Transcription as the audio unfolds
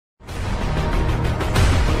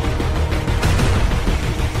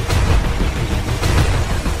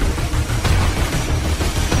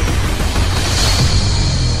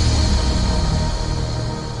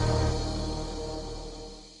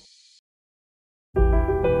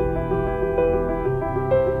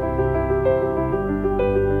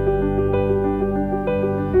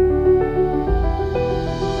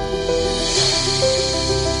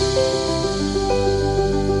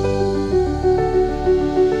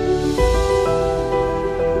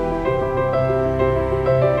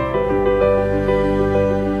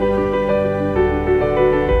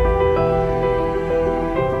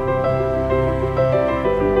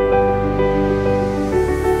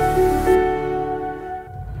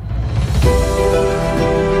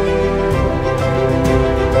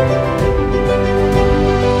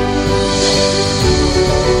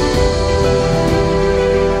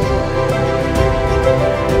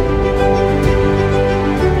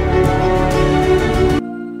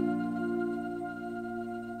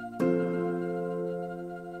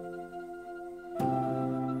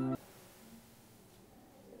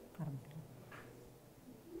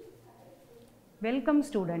Welcome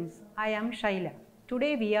students, I am Shaila.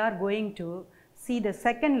 Today we are going to see the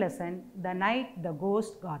second lesson, The Night the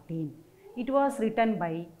Ghost Got In. It was written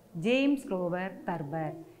by James Clover Thurber.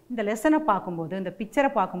 இந்த லெசனை பார்க்கும்போது இந்த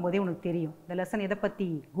பிக்சரை பார்க்கும்போதே உனக்கு தெரியும் இந்த லெசன் எதை பற்றி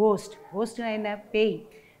கோஸ்ட்னா என்ன பேய்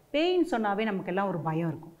பேயின்னு சொன்னாவே நமக்கெல்லாம் ஒரு பயம்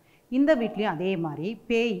இருக்கும். இந்த வீட்லேயும் அதே மாதிரி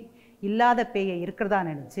பேய் இல்லாத பேயை இருக்கிறதா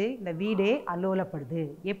நினச்சி இந்த வீடே அல்லோலப்படுது,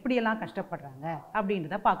 எப்படியெல்லாம் கஷ்டப்படுறாங்க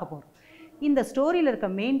அப்படின்றத பார்க்க போகிறோம். இந்த ஸ்டோரியில் இருக்க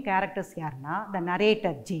மெயின் கேரக்டர்ஸ் யாருன்னா த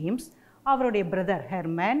நரேட்டர் ஜேம்ஸ், அவருடைய பிரதர்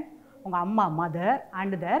ஹெர்மன், உங்கள் அம்மா mother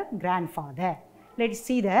and Dhar grandfather. Let's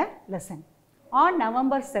see the lesson. On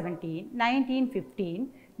November 17, 1915,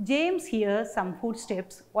 James hears some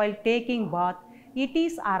footsteps while taking bath. It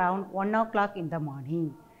is around 1 o'clock in the morning.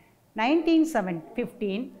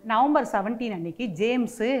 1915 November 17 அன்னைக்கு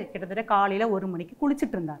James கிட்டத்தட்ட காலையில் 1 மணிக்கு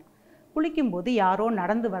குளிச்சுட்டு இருந்தார். குளிக்கும்போது யாரோ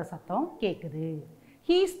நடந்து வர சத்தம் கேட்குது.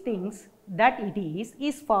 He thinks that it is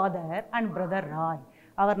his father and brother Roy.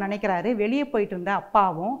 அவர் நினைக்கிறாரு வெளியே போயிட்டு இருந்த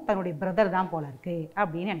அப்பாவும் தன்னுடைய பிரதர் தான் போல இருக்கு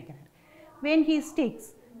அப்படின்னு நினைக்கிறாரு. When he sticks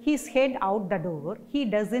his head out the door, he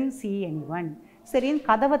doesn't see anyone. சரின்னு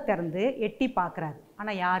கதவை திறந்து எட்டி பார்க்குறாரு,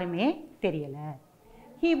 ஆனால் யாருமே தெரியலை.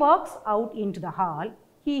 He walks out into the hall.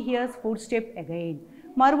 He hears footstep again.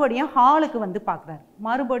 மறுபடியும் ஹாலுக்கு வந்து பார்க்குறாரு,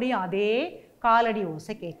 மறுபடியும் அதே காலடி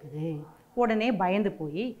ஓசை கேட்குது. உடனே பயந்து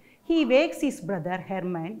போய் he wakes his brother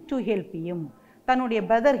Herman to help him. தன்னுடைய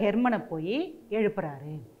பிரதர் ஹெர்மனை போய்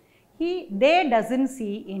எழுப்புறாரு. They doesn't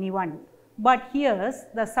see anyone but hears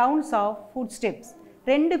the sounds of footsteps.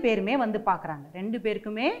 ரெண்டு பேருமே வந்து பார்க்குறாங்க, ரெண்டு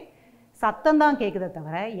பேருக்குமே சத்தம் தான் கேட்குதே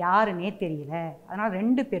தவிர யாருன்னே தெரியல. அதனால்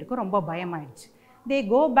ரெண்டு பேருக்கும் ரொம்ப பயமாயிடுச்சு. They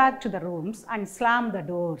go back to the rooms and slam the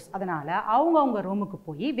doors. அதனால் அவங்கவுங்க ரூமுக்கு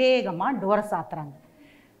போய் வேகமாக டோரை சாத்துறாங்க.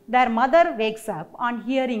 Their mother wakes up on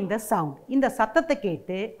hearing the sound. இந்த சத்தத்தை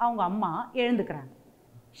கேட்டு அவங்க அம்மா எழுந்துக்கிறாங்க.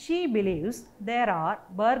 She believes there are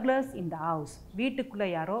burglars in the house. வீட்டுக்குள்ளே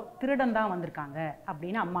யாரோ திருடன் தான் வந்திருக்காங்க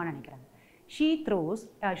அப்படின்னு அம்மா நினைக்கிறாங்க. She throws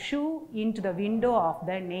a shoe into the window of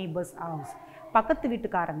the neighbor's house. பக்கத்து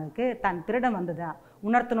வீட்டுக்காரங்களுக்கு தன் திருடன் வந்ததா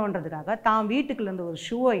உணர்த்தணுன்றதுக்காக தான் வீட்டுக்குள்ளேருந்து ஒரு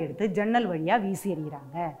ஷூவை எடுத்து ஜன்னல் வழியாக வீசி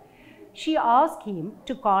எறிகிறாங்க. She asked him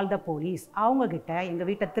to call the police. அவங்கக்கிட்ட எங்கள்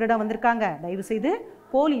வீட்டை திருடன் வந்திருக்காங்க, தயவுசெய்து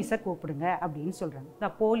போலீஸை கூப்பிடுங்க அப்படின்னு சொல்கிறாங்க. The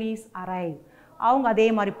police arrive. அவங்க அதே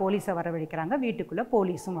மாதிரி போலீஸை வரவழைக்கிறாங்க, வீட்டுக்குள்ளே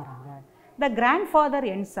போலீஸும் வராங்க. த grandfather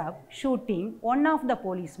ends up shooting one of the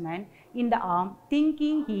policemen in the arm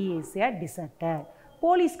thinking he is a deserter.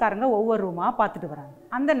 போலீஸ்காரங்க ஒவ்வொரு ரூமாக பார்த்துட்டு வராங்க.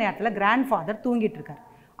 அந்த நேரத்தில் கிராண்ட்ஃபாதர் தூங்கிட்டு இருக்கார்.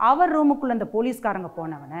 அவர் ரூமுக்குள்ளே அந்த போலீஸ்காரங்க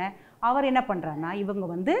போனவனை அவர் என்ன பண்ணுறாருன்னா இவங்க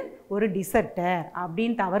வந்து ஒரு டிசர்ட்டர்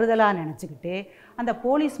அப்படின்னு தவறுதலாக நினச்சிக்கிட்டு அந்த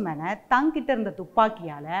போலீஸ்மேனை தங்கிட்ட இருந்த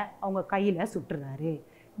துப்பாக்கியால் அவங்க கையில் சுட்டுறாரு.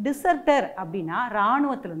 டிசர்ட்டர் அப்படின்னா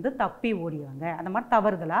இராணுவத்திலேருந்து தப்பி ஓடிவாங்க, அந்த மாதிரி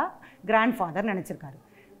தவறுதலாக grandfather நினச்சிருக்காரு.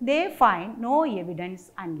 They find no evidence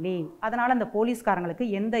and leave. அதனால் அந்த போலீஸ்காரங்களுக்கு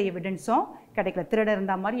எந்த எவிடன்ஸும் கிடைக்கல, திருட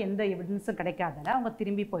இருந்த மாதிரி எந்த எவிடன்ஸும் கிடைக்காதல அவங்க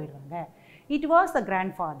திரும்பி போயிடுவாங்க. It was the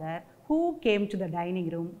grandfather who came to the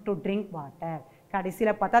dining room to drink water.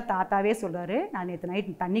 கடைசியில் பார்த்தா தாத்தாவே சொல்கிறாரு, நான் நேற்று நைட்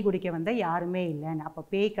தண்ணி குடிக்க வந்த யாருமே இல்லைன்னு. அப்போ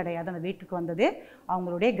பேய் கிடையாது, அந்த வீட்டுக்கு வந்தது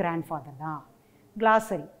அவங்களுடைய கிராண்ட்ஃபாதர் தான்.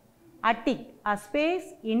 கிளாசரி. அட்டிக், a space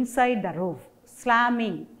inside the roof,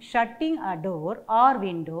 slamming, shutting a door or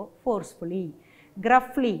window forcefully,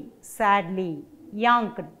 gruffly, sadly,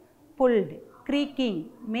 yanked, pulled, creaking,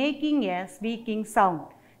 making a squeaking sound.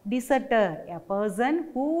 Deserter, a person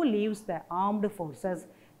who leaves the armed forces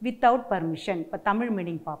without permission. இப்போ Tamil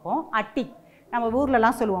meaning பார்ப்போம். அட்டிக் நம்ம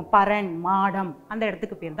ஊர்லலாம் சொல்லுவோம் பரண் மாடம், அந்த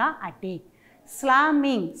இடத்துக்கு பேர் தான் அட்டிக்.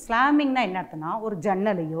 ஸ்லாமிங், ஸ்லாமிங்னா என்ன அர்த்தம்னா ஒரு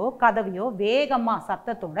ஜன்னலையோ கதவையோ வேகமாக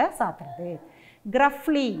சத்தத்தோட சாத்துறது.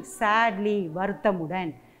 கிரஃப்லி, சேட்லி,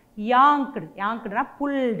 வருத்தமுடன். யாங்க்டு, யாங்க்டுனா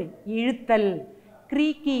புல்டு, இழுத்தல்.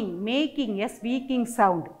 Creaking, making a ஸ்வீக்கிங்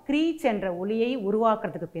sound. Creche என்ற ஒலியை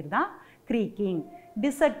உருவாக்குறதுக்கு பேர் தான் creaking.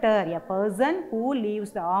 டிசர்ட்டர், a person who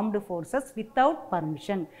leaves the armed forces without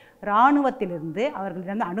permission. இராணுவத்திலிருந்து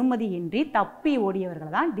அவர்களிடம் அனுமதியின்றி தப்பி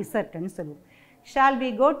ஓடியவர்கள் தான் டிசர்ட்டர்னு சொல்லுவோம். Shall we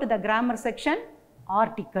go to the grammar section?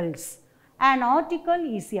 Articles. An article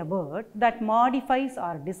is a word that modifies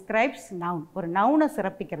or describes noun. ஒரு நவுனை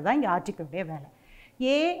சிறப்பிக்கிறது தான் இங்கே ஆர்டிக்கிளுடைய வேலை.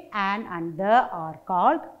 A, an and the are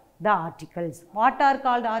called the articles. What are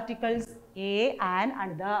called articles? A, an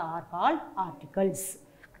and the are called articles.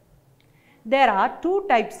 There are two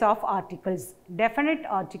types of articles. Definite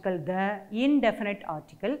article the, indefinite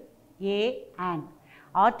article a, an.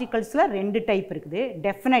 ஆர்டிகல்ஸில் ரெண்டு type இருக்குது.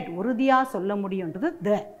 Definite, உறுதியாக சொல்ல முடியுன்றது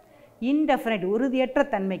த. Indefinite, உறுதியற்ற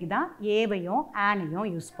தன்மைக்கு தான் ஏவையும் ஆனையும்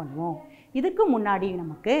use பண்ணுவோம். இதுக்கு முன்னாடி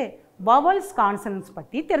நமக்கு வவல்ஸ் கான்சனன்ஸ்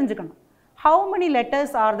பற்றி தெரிஞ்சுக்கணும். How many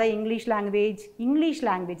letters R the English language? English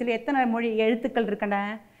லாங்குவேஜில் எத்தனை மொழி எழுத்துக்கள்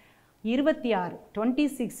இருக்கின்றன?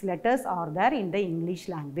 26 letters are there in the English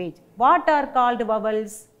language. What are called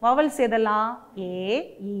vowels? Vowels எதெல்லாம்? A,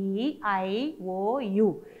 E, I, O, U.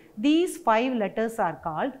 These 5 letters are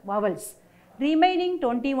called vowels. Remaining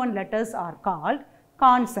 21 letters are called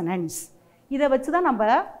consonants. இதை வச்சு தான் நம்ம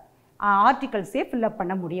ஆர்டிகல்ஸே ஃபில்அப்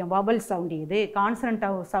பண்ண முடியும். வவல் சவுண்ட் எது, கான்சனன்ட்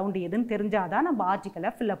சவுண்ட் எதுன்னு தெரிஞ்சாதான் நம்ம ஆர்டிக்கலை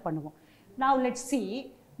ஃபில்அப் பண்ணுவோம். Now let's see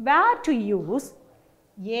where to use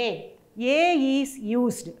A. A is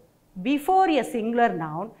used before a singular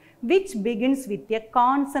noun which begins with a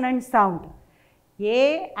consonant sound. A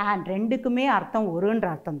and ரெண்டுக்குமே அர்த்தம் ஒருன்ற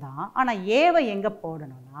அர்த்தம் தான். ஆனால் ஏவை எங்கே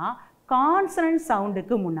போடணும்னா கான்சனன்ட்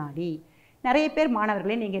சவுண்டுக்கு முன்னாடி. நிறைய பேர்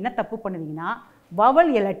மாணவர்களே நீங்கள் என்ன தப்பு பண்ணுவீங்கன்னா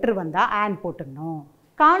வவல் லெட்டர் வந்தால் ஆன் போட்டுடணும்,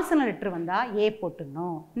 கான்சனன்ட் லெட்டர் வந்தால் ஏ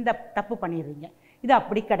போட்டுடணும், இந்த தப்பு பண்ணிடுறீங்க. இது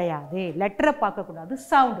அப்படி கிடையாது. லெட்டரை பார்க்கக்கூடாது,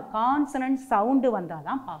 சவுண்டு, கான்சனன்ட் சவுண்டு வந்தால்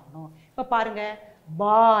தான் பார்க்கணும். இப்போ பாருங்கள்,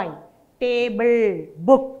 பாய், டேபிள்,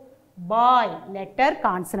 புக். பாய் லெட்டர்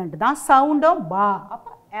கான்சனன்ட் தான், சவுண்டும் பா,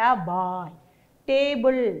 அப்போ ஏ பாய்.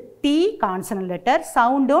 டேபிள், டி கான்சனன்ட் லெட்டர்,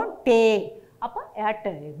 சவுண்டும் டே, அப்போ ஏ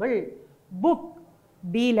டேபிள். புக்,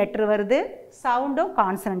 பி லெட்டர் வருது, சவுண்டும்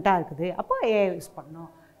கான்சனண்ட்டாக இருக்குது, அப்போ ஏ யூஸ்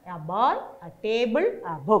பண்ணணும். A ball, a table,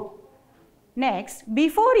 a book. Next,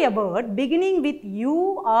 before a word beginning with U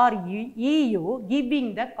or EU giving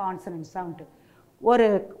the consonant sound. ஒரு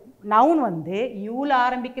noun வந்து யூவில்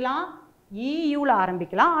ஆரம்பிக்கலாம், இயூவில்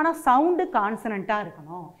ஆரம்பிக்கலாம், ஆனால் சவுண்டு கான்சனண்ட்டாக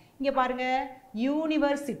இருக்கணும். இங்கே பாருங்கள்,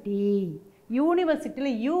 யூனிவர்சிட்டி.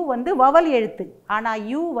 யூனிவர்சிட்டியில் யூ வந்து வவல் எழுத்து, ஆனால்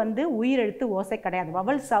யூ வந்து உயிர் எழுத்து, ஓசை கிடையாது,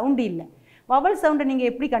 வவல் சவுண்டு இல்லை. வவல் சவுண்டை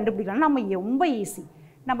நீங்கள் எப்படி கண்டுபிடிக்கலாம்? நம்ம ரொம்ப ஈஸி.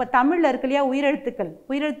 நம்ம தமிழில் இருக்கு இல்லையா உயிரெழுத்துக்கள்,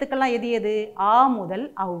 உயிரெழுத்துக்கள்லாம் எது எது? ஆ முதல்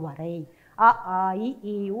அவ் வரை. அ, ஆ, இ,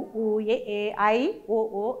 ஈ, உ, ஏ, ஏ, ஐ, ஓ,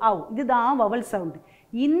 ஓ, அவ். இதுதான் வவல் சவுண்டு.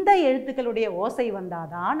 இந்த எழுத்துக்களுடைய ஓசை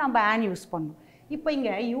வந்தால் தான் நம்ம ஆன் யூஸ் பண்ணணும். இப்போ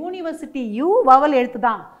இங்கே யூனிவர்சிட்டி யூ வவல் எழுத்து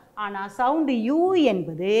தான், ஆனால் சவுண்டு யூ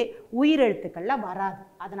என்பது உயிரெழுத்துக்களில் வராது.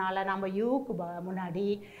 அதனால் நம்ம யூக்கு முன்னாடி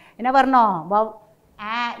என்ன வரணும்?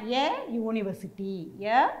 ஏ யூனிவர்சிட்டி,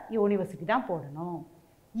 ஏ யூனிவர்சிட்டி தான் போடணும்.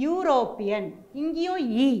 யூரோப்பியன், இங்கேயும்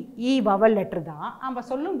இ வவல் லெட்டர் தான், நம்ம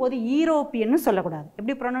சொல்லும்போது ஈரோப்பியன்னு சொல்லக்கூடாது.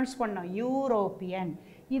 எப்படி ப்ரொனவுன்ஸ் பண்ணோம்? யூரோப்பியன்.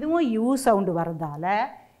 இதுவும் யூ சவுண்டு வரதால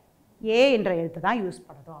ஏ என்ற எழுத்து தான் யூஸ்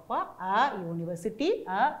பண்ணணும். அப்போ அ university,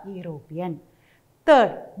 a European.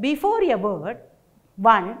 Third, before a word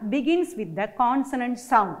one begins with the consonant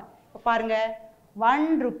sound. இப்போ பாருங்கள், 1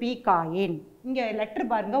 rupee காயின், இங்கே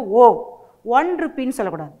லெட்டர் பாருங்கள் ஓ, 1 rupeeன்னு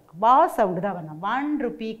சொல்லக்கூடாது, பா சவுண்டு தான் வரணும். 1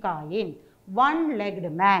 rupee காயின், 1-legged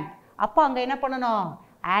man. அப்போ அங்கே என்ன பண்ணணும்?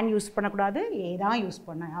 ஆன் யூஸ் பண்ணக்கூடாது, ஏ தான் யூஸ்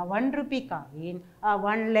பண்ண. 1 rupee coin,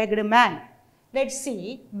 1-legged man. Let's see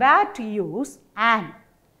where to use an.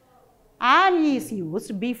 An is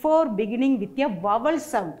used before beginning with a vowel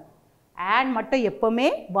sound. On மட்டும் எப்போவுமே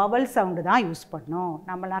வவல் சவுண்டு தான் யூஸ் பண்ணணும்.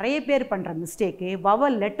 நம்ம நிறைய பேர் பண்ணுற மிஸ்டேக்கு,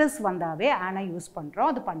 வவல் லெட்டர்ஸ் வந்தாவே ஆனை யூஸ் பண்ணுறோம்.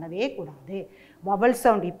 அது பண்ணவே கூடாது. வவல்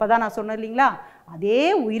சவுண்ட் இப்போ தான் நான் சொன்னது இல்லைங்களா, அதே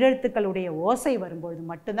உயிரெழுத்துக்களுடைய ஓசை வரும்பொழுது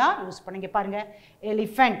மட்டும்தான் யூஸ் பண்ணுங்க. பாருங்கள்,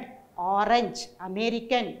 elephant, orange,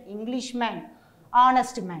 American, Englishman,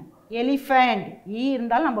 honest man. Elephant ஈ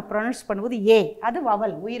இருந்தாலும் நம்ம ப்ரொனவுன்ஸ் பண்ணும்போது ஏ, அது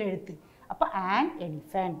வவல் உயிரெழுத்து. அப்போ on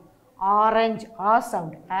elephant. Orange, ah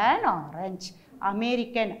sound, on orange.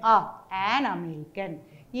 American, ah, on American.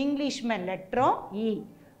 Englishman லெட்டரும் இ,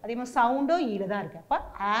 அதே மாதிரி சவுண்டும் ஈல தான் இருக்குது. அப்போ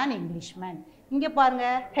ஆன் இங்கிலீஷ்மேன். இங்கே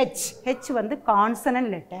பாருங்கள், ஹெச் வந்து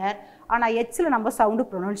கான்சனன்ட் லெட்டர், ஆனால் ஹெச்சில் நம்ம சவுண்டு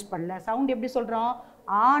ப்ரொனவுன்ஸ் பண்ணல. சவுண்டு எப்படி சொல்கிறோம்?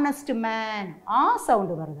 ஆனஸ்ட் மேன், ஆ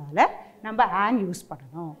சவுண்டு வரதால நம்ம ஆன் யூஸ்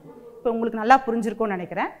பண்ணணும். இப்போ உங்களுக்கு நல்லா புரிஞ்சிருக்கும்னு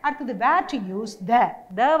நினைக்கிறேன். அடுத்தது வேர் டு யூஸ்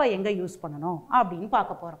தவை எங்கே யூஸ் பண்ணணும் அப்படின்னு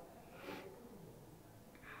பார்க்க போகிறோம்.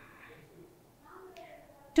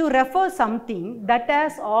 To refer something that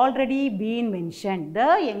has already been mentioned. த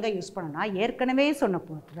எங்கே யூஸ் பண்ணனா, ஏற்கனவே சொன்ன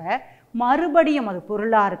பொருளை மறுபடியும், அது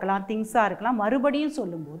பொருளாக இருக்கலாம், திங்ஸாக இருக்கலாம், மறுபடியும்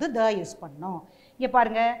சொல்லும்போது த யூஸ் பண்ணணும். இங்கே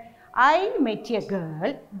பாருங்கள், ஐ மெட் எ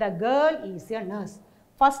girl, the girl is a nurse.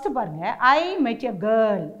 First பாருங்கள், ஐ மெட் எ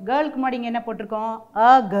கேர்ள், கேர்ளுக்கு முன்னாடி இங்கே என்ன போட்டிருக்கோம்?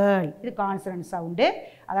 A girl. இது கான்சனன்ட் சவுண்டு,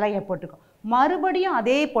 அதெல்லாம் ஏ போட்டிருக்கோம். மறுபடியும்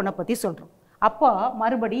அதே பொண்ணை பற்றி சொல்கிறோம், அப்போ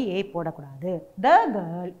மறுபடியும் ஏ போடக்கூடாது. The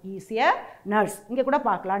girl is a nurse. இங்கே கூட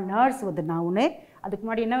பார்க்கலாம், நர்ஸ் வந்து நவுனு, அதுக்கு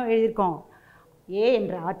முன்னாடி என்ன எழுதியிருக்கோம்? ஏ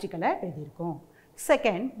என்ற ஆர்டிக்கலை எழுதியிருக்கோம்.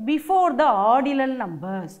 Second, before the ordinal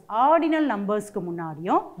numbers. Ordinal நம்பர்ஸ்க்கு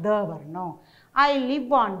முன்னாடியும் த வரணும். I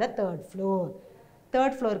live on the 3rd floor.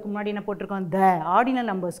 3rd ஃப்ளோருக்கு முன்னாடி என்ன போட்டிருக்கோம்? த. ஆர்டினல்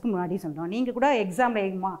நம்பர்ஸ்க்கு முன்னாடி சொல்கிறோம். நீங்கள் கூட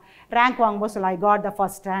எக்ஸாமில் ரேங்க் வாங்கும்போது சொல்லலாம், I got the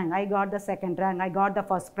first rank, I got the second rank, I got the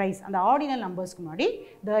first prize. அந்த ஆர்டினல் நம்பர்ஸ்க்கு முன்னாடி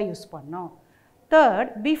த யூஸ் பண்ணோம். Third,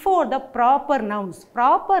 before the proper nouns.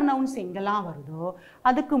 Proper nouns எங்கெல்லாம் வருதோ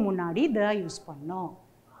அதுக்கு முன்னாடி த யூஸ் பண்ணோம்.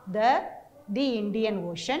 தி Indian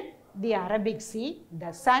ocean, the Arabic C,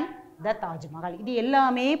 the Sun, the Taj Mahal. இது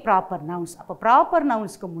எல்லாமே ப்ராப்பர் நவுன்ஸ். அப்போ ப்ராப்பர்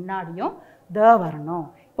நவுன்ஸ்க்கு முன்னாடியும் த வரணும்.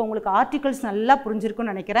 இப்போ உங்களுக்கு ஆர்டிகல்ஸ் நல்லா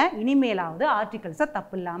புரிஞ்சிருக்குன்னு நினைக்கிறேன். இனிமேலாவது ஆர்டிகல்ஸை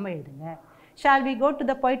தப்பு இல்லாமல் எழுதுங்க. Shall we go to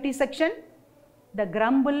the poetry section? The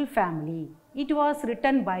Grumble Family. It was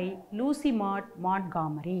written by Lucy Maud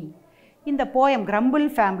Montgomery. இந்த போயம் கிரம்பிள்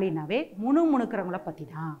ஃபேமிலினாவே முணுமுணுக்கிறவங்கள பற்றி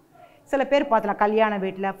தான். சில பேர் பார்த்தலாம் கல்யாண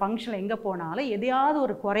வீட்டில் ஃபங்க்ஷனில் எங்கே போனாலும் எதையாவது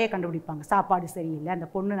ஒரு குறைய கண்டுபிடிப்பாங்க. சாப்பாடு சரியில்லை, அந்த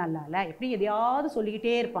பொண்ணு நல்லா இல்லை, எப்படி எதையாவது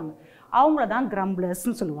சொல்லிக்கிட்டே இருப்பாங்க. அவங்கள தான்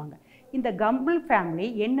கிரம்பிளர்ஸ்ன்னு சொல்லுவாங்க. இந்த கிரம்பிள் ஃபேமிலி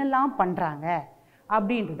என்னெல்லாம் பண்ணுறாங்க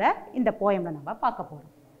அப்படின்றத இந்த போயமில் நம்ம பார்க்க போகிறோம்.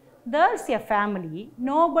 There's a family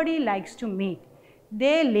nobody likes to meet.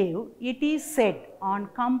 They live, it is said, on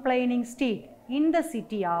complaining street, in the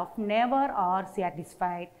city of never are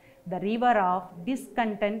satisfied, the river of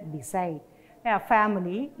discontent beside. A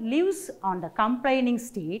family lives on the complaining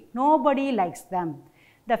street, nobody likes them.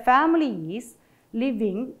 The family is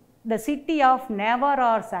living the city of never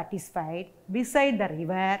are satisfied, beside the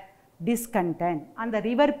river discontent. அந்த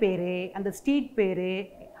river பேர், அந்த street பேர்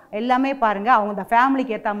எல்லாமே பாருங்கள் அவங்க அந்த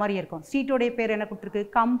ஃபேமிலிக்கு ஏற்ற மாதிரி இருக்கும். ஸ்ட்ரீட்டோடைய பேர் என்ன கொடுத்துருக்கு?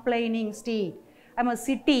 Complaining street. நம்ம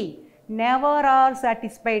சிட்டி நெவர் ஆர்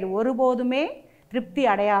சாட்டிஸ்ஃபைடு, ஒருபோதுமே திருப்தி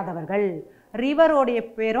அடையாதவர்கள். ரிவரோடைய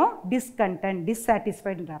பேரும் டிஸ்கண்டன்ட்,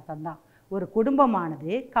 டிஸ்சாட்டிஸ்ஃபைடுன்ற அர்த்தம் தான். ஒரு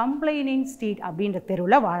குடும்பமானது கம்ப்ளைனிங் ஸ்ட்ரீட் அப்படின்ற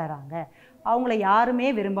தெருவில் வாழறாங்க. அவங்கள யாருமே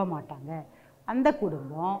விரும்ப மாட்டாங்க. அந்த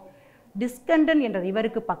குடும்பம் டிஸ்கண்டன்ட் என்ற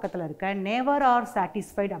ரிவருக்கு பக்கத்தில் இருக்க நெவர் ஆர்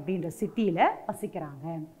சாட்டிஸ்ஃபைடு அப்படின்ற சிட்டியில் வசிக்கிறாங்க.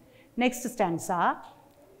 Next stanza.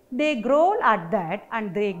 They growl at that and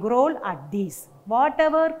they growl at this.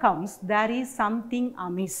 Whatever comes, there is something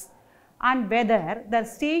amiss. And whether the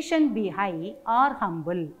station be high or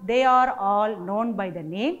humble, they are all known by the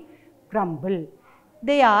name Grumble.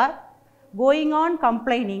 They are going on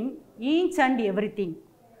complaining each and everything.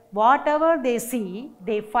 Whatever they see,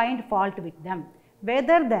 they find fault with them.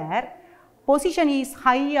 Whether their position is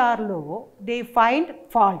high or low, they find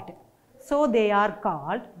fault. So they are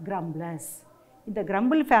called grumblers. இந்த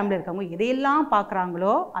crumble family இருக்கவங்க எதையெல்லாம்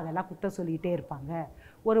பார்க்குறாங்களோ அதெல்லாம் குற்றம் சொல்லிகிட்டே இருப்பாங்க.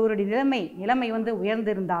 ஒருவருடைய நிலைமை வந்து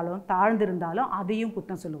உயர்ந்திருந்தாலும் தாழ்ந்திருந்தாலும் அதையும்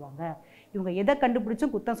குற்றம் சொல்லுவாங்க. இவங்க எதை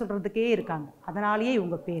கண்டுபிடிச்சும் குற்றம் சொல்கிறதுக்கே இருக்காங்க. அதனாலேயே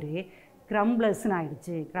இவங்க பேர் கிரம்பிளர்ஸ்னு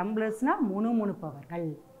ஆயிடுச்சு. கிரம்பிளர்ஸ்னால் முணுமுணுப்பவர்கள்.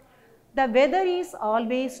 The weather is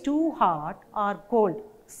always too hot or cold.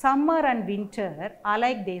 Summer and winter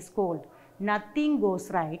alike they scold. Nothing goes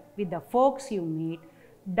right with the folks you meet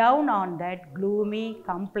down on that gloomy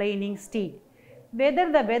complaining street. Whether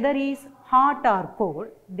the weather is hot or cold,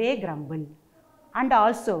 they grumble. And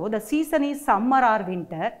also the season is summer or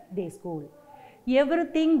winter, they scold.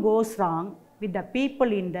 Everything goes wrong with the people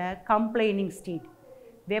in the complaining street.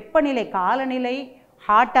 வெப்பநிலை காலநிலை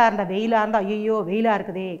ஹாட்டாக இருந்தால் வெயிலாக இருந்தால் ஐயோ வெயிலாக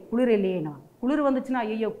இருக்குதே, குளிர் இல்லையேனா. குளிர் வந்துச்சுன்னா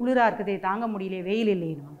ஐயோ குளிராக இருக்குதே, தாங்க முடியலையே, வெயில்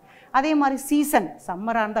இல்லையேனா. அதே மாதிரி சீசன்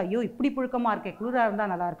சம்மராக இருந்தால் ஐயோ இப்படி புழுக்கமாக இருக்கே, குளிராக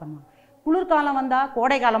இருந்தால் நல்லா இருக்கணும். குளிர்காலம் வந்தால்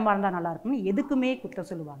கோடை காலமாக இருந்தால் நல்லா இருக்கும்னு எதுக்குமே குற்றம்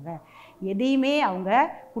சொல்லுவாங்க. எதையுமே அவங்க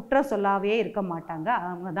குற்றம் சொல்லாவே இருக்க மாட்டாங்க.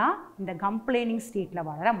 அவங்க தான் இந்த கம்ப்ளைனிங் ஸ்ட்ரீட்டில்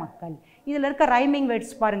வாழற மக்கள். இதில் இருக்க ரைமிங்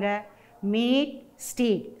வேர்ட்ஸ் பாருங்கள். Meet,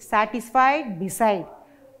 street, satisfied, beside,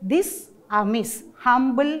 this, அமிஸ்,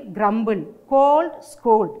 humble, crumble, gold,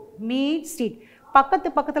 scold, meet, street.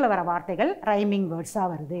 பக்கத்தில் வர வார்த்தைகள் ரைமிங் வேர்ட்ஸாக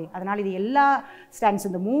வருது. அதனால் இது எல்லா ஸ்டான்ஸ்,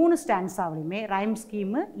 இந்த 3 ஸ்டான்ஸாவிலையுமே ரைம்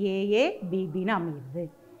ஸ்கீமு ஏஏ பிபின்னு அமையுது.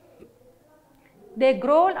 They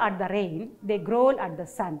growl at the rain, they growl at the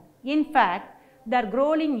sun. In fact, their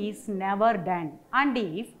growling is never done. And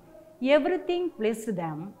if everything pleased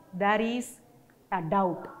them, there is a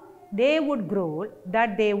doubt. They would growl that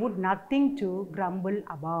they would nothing to grumble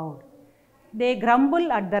about. They grumble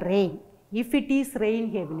at the rain if it is rain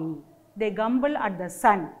heavily. They grumble at the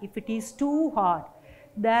sun if it is too hot.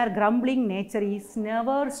 Their grumbling nature is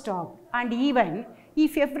never stopped. And even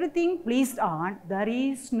if everything pleased on, there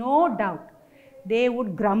is no doubt. They would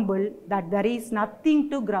grumble that there is nothing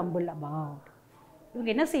to grumble about. இவங்க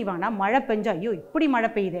என்ன செய்வாங்கன்னா மழை பெஞ்சா ஐயோ இப்படி மழை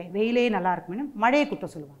பெய்யுதே, வெயிலே நல்லா இருக்குன்னு மழையை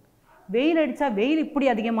குற்றம் சொல்லுவாங்க. வெயில் அடித்தா வெயில் இப்படி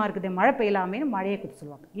அதிகமாக இருக்குது, மழை பெய்யலாமேன்னு மழையை குற்றம்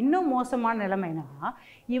சொல்லுவாங்க. இன்னும் மோசமான நிலைமை என்னன்னா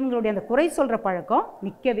இவங்களுடைய அந்த குறை சொல்கிற பழக்கம்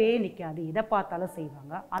நிற்கவே நிற்காது. எதை பார்த்தாலும்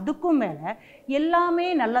செய்வாங்க. அதுக்கும் மேலே எல்லாமே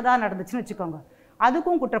நல்லதாக நடந்துச்சுன்னு வச்சுக்கோங்க,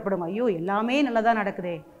 அதுக்கும் குற்றப்படுங்க. ஐயோ எல்லாமே நல்லதாக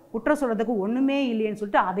நடக்குதே, குற்றம் சொல்கிறதுக்கு ஒன்றுமே இல்லைன்னு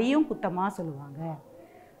சொல்லிட்டு அதையும் குற்றமாக சொல்லுவாங்க.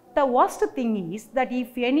 The worst thing is that if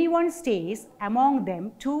anyone stays among them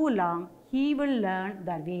too long, he will learn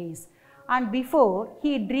their ways. And before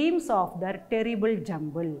he dreams of their terrible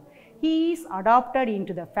jumble, he is adopted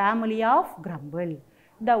into the family of grumble.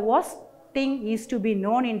 The worst thing is to be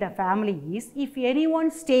known in the family is if anyone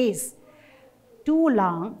stays too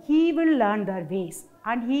long, he will learn their ways.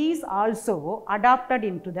 And he is also adopted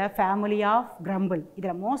into the family of grumble.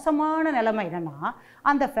 இதில் மோசமான நிலைமை என்னென்னா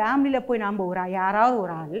அந்த ஃபேமிலியில் போய் நம்ம யாராவது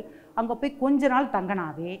ஒரு ஆள் அங்கே போய் கொஞ்ச நாள்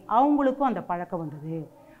தங்கினாவே அவங்களுக்கும் அந்த பழக்கம் வந்தது.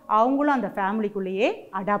 அவங்களும் அந்த ஃபேமிலிக்குள்ளேயே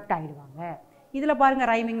அடாப்ட் ஆகிடுவாங்க. இதில் பாருங்கள்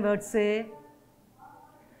rhyming words.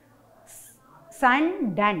 Sun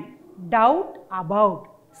ton, doubt about,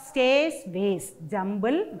 stay ways,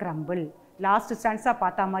 jumble crumble. Last ஸ்டான்ஸாக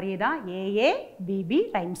பார்த்தா மாதிரியே தான் ஏஏ பிபி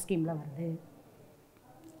ரைம் ஸ்கீமில் வருது.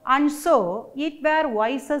 And so it were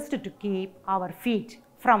wisest to keep our feet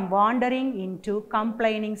from wandering into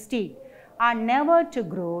complaining state, and never to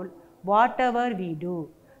growl whatever we do,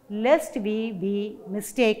 lest we be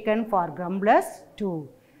mistaken for grumblers too.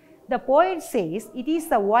 The poet says it is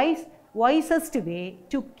the wisest way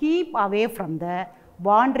to keep away from the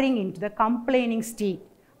wandering into the complaining state.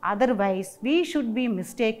 Otherwise we should be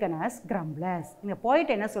mistaken as grumblers. இந்த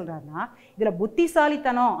போயிட் என்ன சொல்கிறாருன்னா, இதில்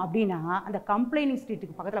புத்திசாலித்தனம் அப்படின்னா அந்த complaining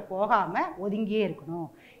ஸ்ட்ரீட்டுக்கு பக்கத்தில் போகாமல் ஒதுங்கியே இருக்கணும்,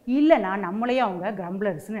 இல்லைனா நம்மளையே அவங்க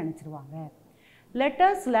கிரம்ப்ளர்ஸ்னு நினச்சிருவாங்க. Let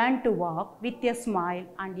us learn to walk with a smile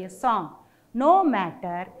and a song, no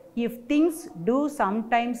matter if things do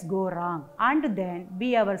sometimes go wrong, and then be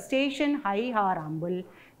our station high or humble,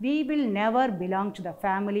 we will never belong to the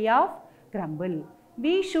family of grumble.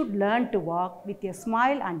 We should learn to walk with a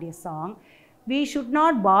smile and a song. We should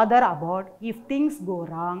not bother about if things go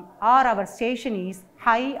wrong or our station is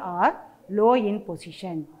high or low in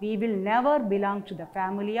position. We will never belong to the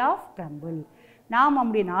family of grumble. நாம்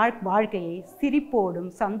நம்முடைய வாழ்க்கையை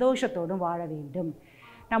சிரிப்போடும் சந்தோஷத்தோடும் வாழ வேண்டும்.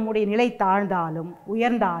 நம்முடைய நிலை தாழ்ந்தாலும்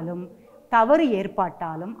உயர்ந்தாலும் தவறு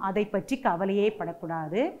ஏற்பட்டாலும் அதை பற்றி கவலையே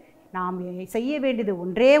படக்கூடாது. நாம் செய்ய வேண்டியது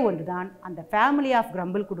ஒன்றே ஒன்று தான், அந்த ஃபேமிலி ஆஃப்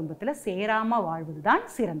கிரம்பிள் குடும்பத்தில் சேராமல் வாழ்வது தான்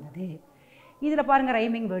சிறந்தது. இதில் பாருங்கள்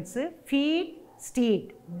rhyming words. Feet, street,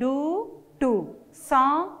 two, two,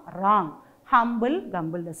 song, wrong, humble,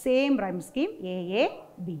 humble. The same rhyme scheme AA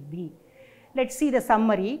BP. Let's see the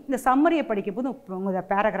summary. இந்த சம்மரியை படிக்கும் போது உங்கள்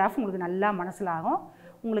பேராகிராஃப் உங்களுக்கு நல்லா மனசிலாகும்.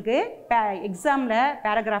 உங்களுக்கு எக்ஸாமில்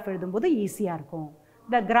பேராகிராஃப் எழுதும்போது ஈஸியாக இருக்கும்.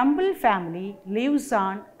 த crumble family lives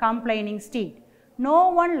on complaining street. No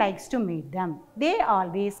one likes to meet them. They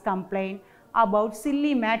always complain about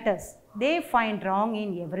silly matters. They find wrong in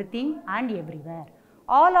everything and everywhere.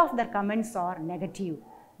 All of their comments are negative.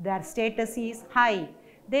 Their status is high.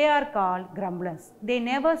 They are called grumblers. They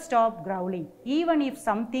never stop growling. Even if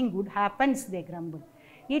something good happens, they grumble.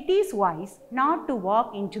 It is wise not to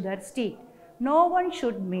walk into their street. No one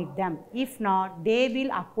should meet them. If not, they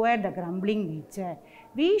will acquire the grumbling nature.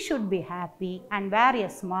 We should be happy and wear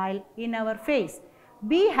a smile in our face.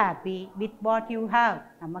 Be happy with what you have.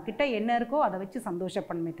 நம்மக்கிட்ட என்ன இருக்கோ அதை வச்சு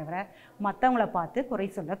சந்தோஷப்படணுமே தவிர மற்றவங்கள பார்த்து குறை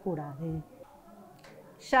சொல்லக்கூடாது.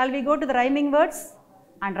 Shall we go to the rhyming words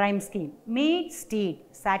and rhyme scheme? Meet, steed,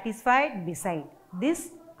 satisfied, beside. This,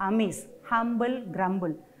 amiss, humble,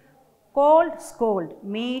 grumble. Cold, scold,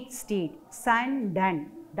 meet, steed, sun, done,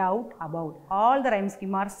 doubt, about. All the rhyme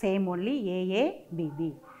scheme are same only, AA, BB.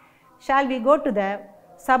 Shall we go to the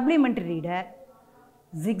supplementary reader?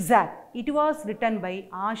 Zigzag. It was written by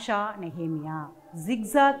Asha Nehemiah.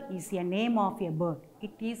 Zigzag is a name of a bird.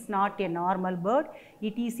 It is not a normal bird.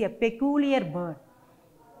 It is a peculiar bird.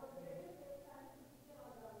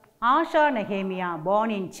 Asha Nehemiah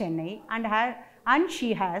born in Chennai and she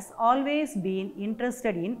has always been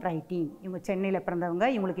interested in writing. இவங்க சென்னையில் பிறந்தவங்க,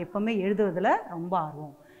 இவங்களுக்கு எப்பவுமே எழுதுறதுல ரொம்ப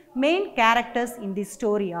ஆர்வம். Main characters in this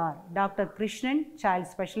story are Dr. Krishnan, child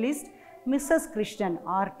specialist, Mrs. Krishnan,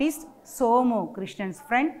 artist, Somu, Krishnan's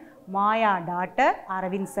friend, Maya, daughter,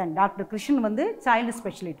 Aravind son. Doctor Krishnan வந்து child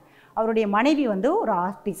specialist, அவருடைய மனைவி வந்து ஒரு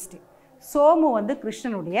ஆர்டிஸ்ட். சோமு வந்து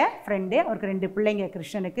கிருஷ்ணனுடைய ஃப்ரெண்டு, அவருக்கு 2 பிள்ளைங்க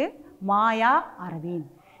கிருஷ்ணனுக்கு, மாயா, அரவிந்த்.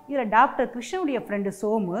 இதில் டாக்டர் கிருஷ்ணனுடைய ஃப்ரெண்டு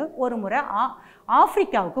சோமு ஒரு முறை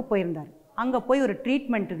ஆஃப்ரிக்காவுக்கு போயிருந்தார். அங்கே போய் ஒரு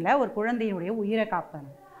ட்ரீட்மெண்ட்டில் ஒரு குழந்தையினுடைய உயிரை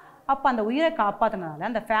காப்பாற்றினார். அப்போ அந்த உயிரை காப்பாற்றினால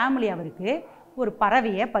அந்த ஃபேமிலி அவருக்கு ஒரு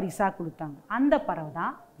பறவையை பரிசாக கொடுத்தாங்க. அந்த பறவை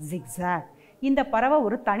தான் ஜிக்ஸாக். இந்த பறவை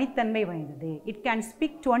ஒரு தனித்தன்மை வாய்ந்தது. It can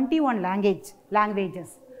speak 21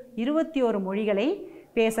 languages. 21 மொழிகளை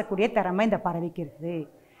பேசக்கூடிய திறமை இந்த பறவைக்கு இருக்குது.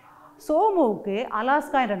 சோமுவுக்கு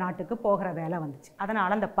அலாஸ்கா என்ற நாட்டுக்கு போகிற வேலை வந்துச்சு.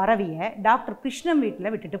 அதனால் அந்த பறவையை டாக்டர் கிருஷ்ணன்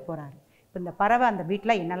வீட்டில் விட்டுட்டு போகிறாரு. இப்போ இந்த பறவை அந்த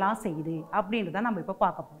வீட்டில் என்னெல்லாம் செய்யுது அப்படின்றத நம்ம இப்போ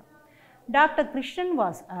பார்க்க போகிறோம். Dr. Krishnan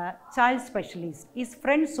was a child specialist. His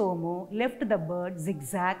friend Somu left the bird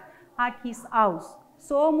Zigzag at his house.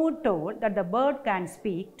 Somu told that the bird can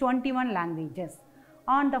speak 21 languages.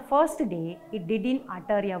 On the first day, it didn't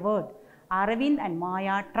utter a word. Aravind and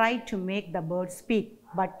Maya tried to make the bird speak,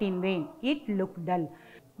 but in vain. It looked dull.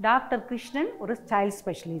 Doctor Krishnan ஒரு child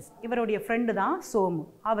specialist. இவருடைய friend தான் சோமு.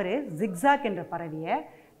 அவர் zigzag என்ற பறவையை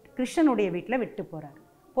கிருஷ்ணனுடைய வீட்டில் விட்டு போகிறார்.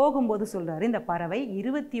 போகும்போது சொல்கிறாரு, இந்த பறவை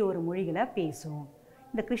 21 மொழிகளை பேசும்.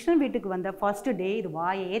 இந்த கிருஷ்ணன் வீட்டுக்கு வந்த ஃபர்ஸ்ட் டே இது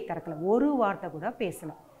வாயையே திறக்கலை, ஒரு வார்த்தை கூட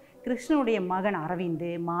பேசலை. கிருஷ்ணனுடைய மகன் அரவிந்த்,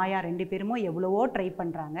 மாயா 2 பேருமோ எவ்வளவோ ட்ரை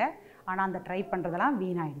பண்ணுறாங்க. ஆனால் அந்த ட்ரை பண்ணுறதெல்லாம்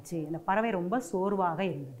வீணாயிடுச்சு. அந்த பறவை ரொம்ப சோர்வாக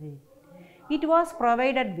இருந்தது. It was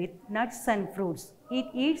provided with nuts and fruits. It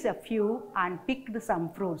eats a few and picked some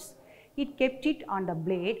fruits. It kept it on the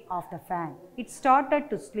blade of the fan. It started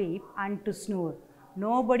to sleep and to snore.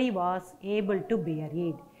 Nobody was able to bear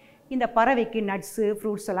it. இந்த பறவைக்கு nuts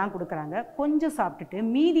fruits எல்லாம் கொடுக்குறாங்க. கொஞ்சம் சாப்பிட்டுட்டு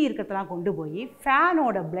மீதி இருக்கிறதெல்லாம் கொண்டு போய்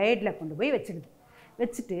ஃபேனோட பிளேடில் கொண்டு போய்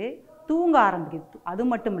வச்சுட்டு தூங்க ஆரம்பிக்குது. அது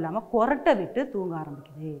மட்டும் இல்லாமல் கொரட்டை விட்டு தூங்க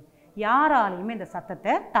ஆரம்பிக்குது. யாராலையுமே இந்த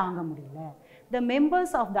சத்தத்தை தாங்க முடியல. The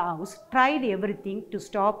members of the house tried everything to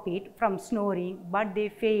stop it from snoring, but they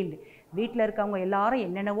failed. வீட்டில் இருக்கவங்க எல்லாரும்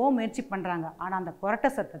என்னென்னவோ முயற்சி பண்ணுறாங்க. ஆனால் அந்த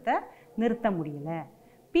கொரட்டை சத்தத்தை நிறுத்த முடியல.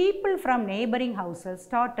 People from neighboring houses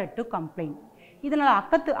started to complain. இதனால்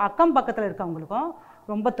அக்கம் பக்கத்தில் இருக்கவங்களுக்கும்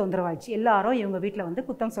ரொம்ப தொந்தரவாயிடுச்சு. எல்லாரும் இவங்க வீட்டில் வந்து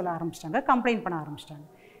குத்தம் சொல்ல ஆரம்பிச்சிட்டாங்க, கம்ப்ளைண்ட் பண்ண ஆரம்பிச்சிட்டாங்க.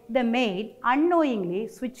 The maid unknowingly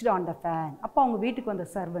switched on the fan. அப்போ அவங்க வீட்டுக்கு வந்த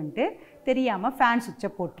சர்வெண்ட்டு தெரியாமல் ஃபேன் சுவிட்சை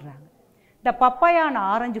போட்டுறாங்க. The papaya and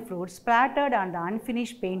orange fruit splattered on the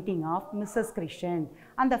unfinished painting of Mrs. Christian.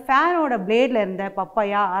 அந்த ஃபேனோட பிளேடில் இருந்த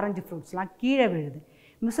பப்பாயா ஆரஞ்சு ஃப்ரூட்ஸ்லாம் கீழே விழுது.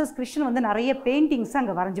 மிஸ்ஸஸ் கிருஷ்ணன் வந்து நிறைய பெயிண்டிங்ஸ்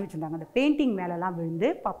அங்கே வரைஞ்சி வச்சுருந்தாங்க. அந்த பெயிண்டிங் மேலெலாம் விழுந்து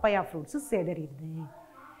papaya fruits செதறிடுது.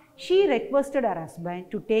 She requested her husband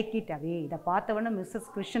to take it away. இதை பார்த்தவொடனே மிஸ்ஸஸ்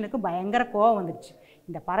கிருஷ்ணனுக்கு பயங்கர கோவம் வந்துடுச்சு.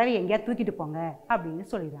 இந்த பறவை எங்கேயா தூக்கிட்டு போங்க அப்படின்னு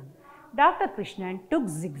சொல்லிடுறாங்க. Doctor Krishnan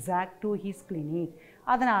took zigzag to his clinic.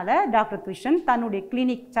 அதனால் டாக்டர் கிருஷ்ணன் தன்னுடைய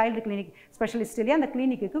கிளினிக், சைல்டு கிளினிக் ஸ்பெஷலிஸ்ட்லேயே அந்த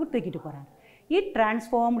கிளினிக்கு தூக்கிட்டு போகிறார். It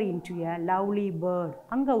transformed into a lovely bird.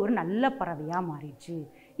 அங்கே ஒரு நல்ல பறவையாக மாறிடுச்சு.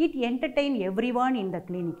 It entertain every one in the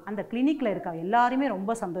clinic. அந்த கிளினிக்கில் இருக்க எல்லாருமே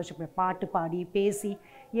ரொம்ப சந்தோஷப்படும். பாட்டு பாடி பேசி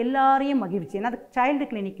எல்லாரையும் மகிழ்ச்சி. ஏன்னா அது சைல்டு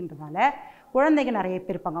கிளினிக்ன்றதால குழந்தைங்க நிறைய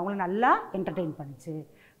பேர் இருப்பாங்க, அவங்கள நல்லா என்டர்டெயின் பண்ணிச்சு.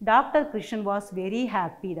 Doctor Krishnan was very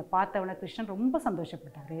happy. இதை பார்த்தவன கிருஷ்ணன் ரொம்ப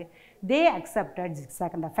சந்தோஷப்பட்டார். தே அக்செப்டட்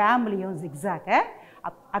ஜிக்ஸாக். அந்த ஃபேமிலியும் ஜிக்ஸாக்கை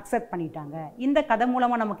அக்செப்ட் பண்ணிட்டாங்க. இந்த கதை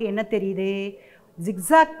மூலமாக நமக்கு என்ன தெரியுது?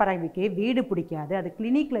 ஜிக்ஸாக் பறவைக்கு வீடு பிடிக்காது, அது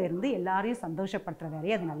கிளினிக்கில் இருந்து எல்லாரையும் சந்தோஷப்படுத்துகிற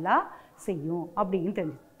வேலையை அது நல்லா செய்யும் அப்படின்னு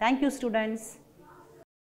தெரிஞ்சு. Thank you students.